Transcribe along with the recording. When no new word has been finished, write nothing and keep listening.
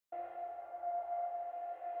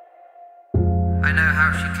I know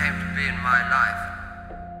how she came to be in my life.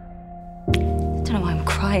 I don't know why I'm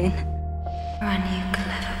crying. Run, you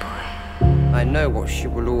clever boy. I know what she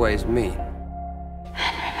will always mean.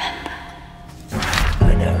 And remember,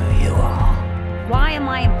 I know who you are. Why am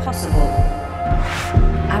I impossible?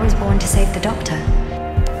 I was born to save the Doctor.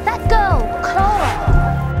 That girl, Clara.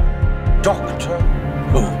 Doctor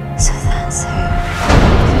Who? So that's who.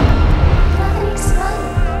 Nothing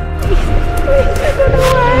explained.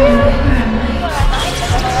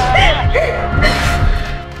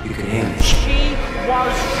 You can hear me. She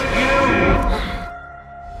was you!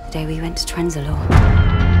 The day we went to Trenzalore.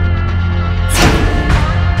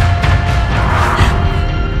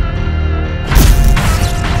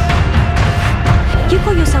 You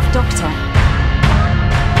call yourself Doctor.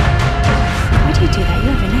 Why do you do that? You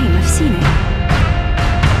have a name. I've seen it.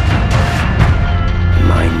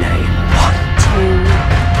 My name. 1,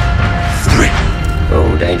 2.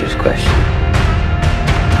 Oh, dangerous question.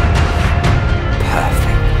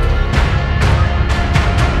 Perfect.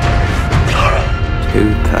 Clara. Too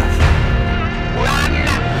perfect.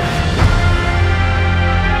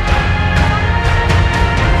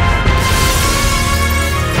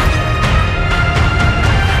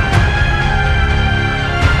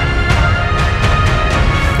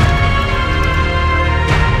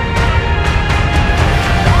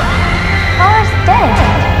 Clara's dead.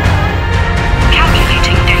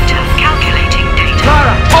 Calculating data. Calculating data.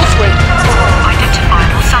 Clara, pulse width!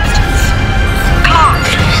 Identifiable substance. Clara.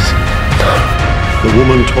 The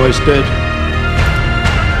woman twice dead.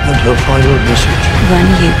 And her final message. Run,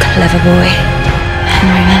 you clever boy. And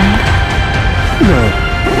remember, No.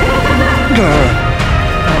 Clara.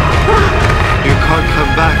 You can't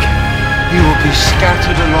come back. You will be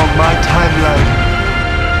scattered along my timeline.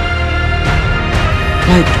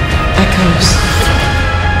 Like echoes.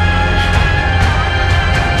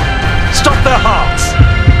 Stop their hearts!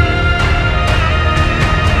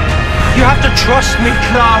 You have to trust me,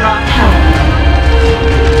 Clara.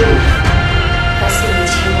 let's leave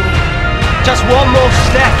it here. Just one more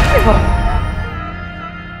step.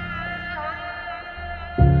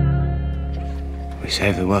 We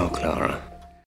saved the world, Clara.